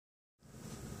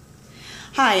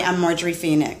Hi, I'm Marjorie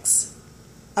Phoenix.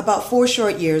 About 4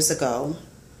 short years ago,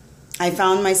 I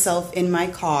found myself in my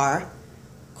car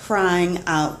crying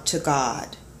out to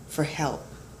God for help.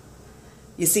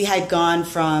 You see, I'd gone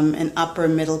from an upper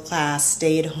middle class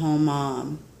stay-at-home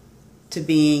mom to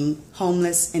being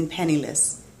homeless and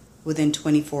penniless within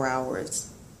 24 hours.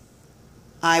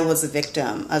 I was a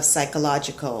victim of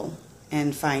psychological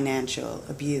and financial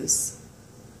abuse.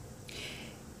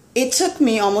 It took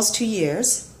me almost 2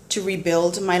 years to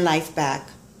rebuild my life back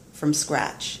from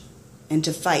scratch and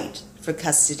to fight for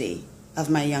custody of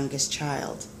my youngest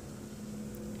child.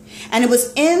 And it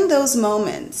was in those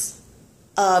moments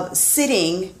of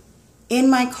sitting in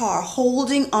my car,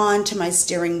 holding on to my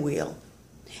steering wheel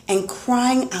and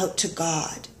crying out to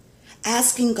God,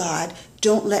 asking God,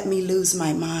 don't let me lose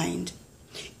my mind.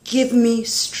 Give me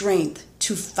strength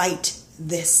to fight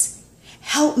this.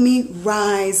 Help me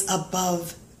rise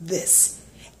above this.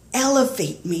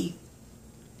 Elevate me.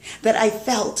 That I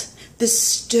felt the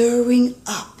stirring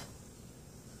up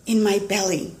in my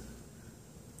belly.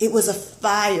 It was a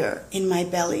fire in my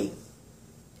belly.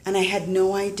 And I had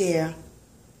no idea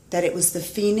that it was the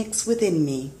phoenix within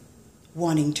me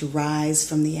wanting to rise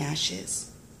from the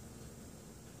ashes.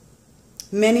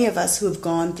 Many of us who have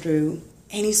gone through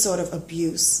any sort of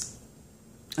abuse,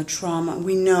 a trauma,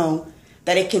 we know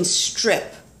that it can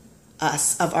strip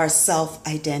us of our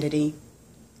self-identity.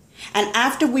 And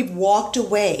after we've walked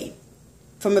away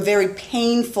from a very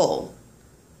painful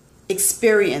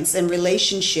experience and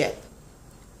relationship,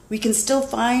 we can still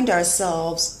find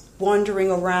ourselves wandering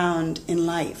around in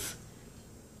life,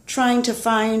 trying to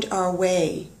find our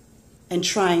way and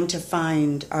trying to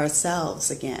find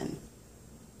ourselves again.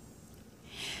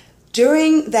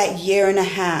 During that 1.5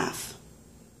 years,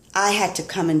 I had to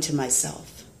come into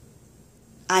myself.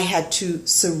 I had to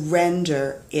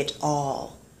surrender it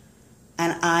all.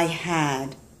 And I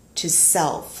had to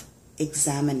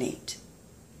self-examinate.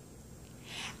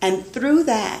 And through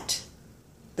that,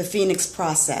 the Phoenix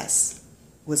process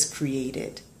was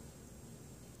created.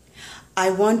 I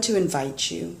want to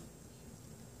invite you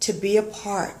to be a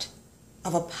part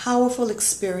of a powerful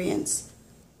experience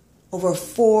over a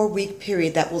 4-week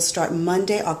period that will start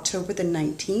Monday, October the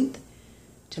 19th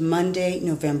to Monday,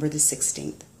 November the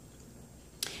 16th.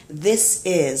 This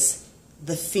is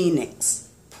the Phoenix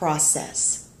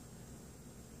process.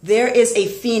 There is a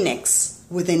phoenix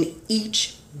within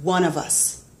each one of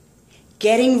us,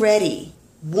 getting ready,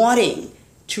 wanting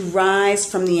to rise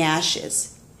from the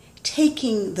ashes,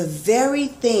 taking the very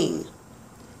thing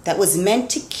that was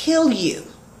meant to kill you,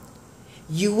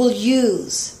 you will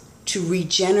use to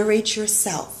regenerate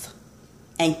yourself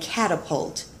and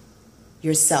catapult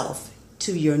yourself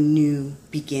to your new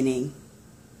beginning.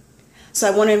 So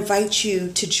I want to invite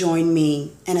you to join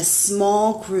me and a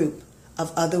small group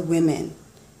of other women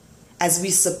as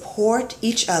we support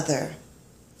each other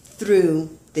through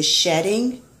the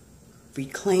shedding,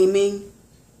 reclaiming,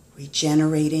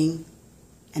 regenerating,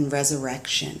 and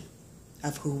resurrection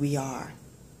of who we are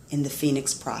in the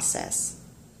Phoenix process.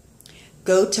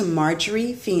 Go to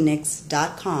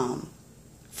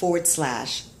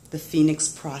marjoriephoenix.com/the Phoenix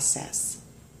process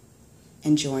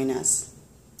and join us.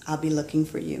 I'll be looking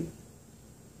for you.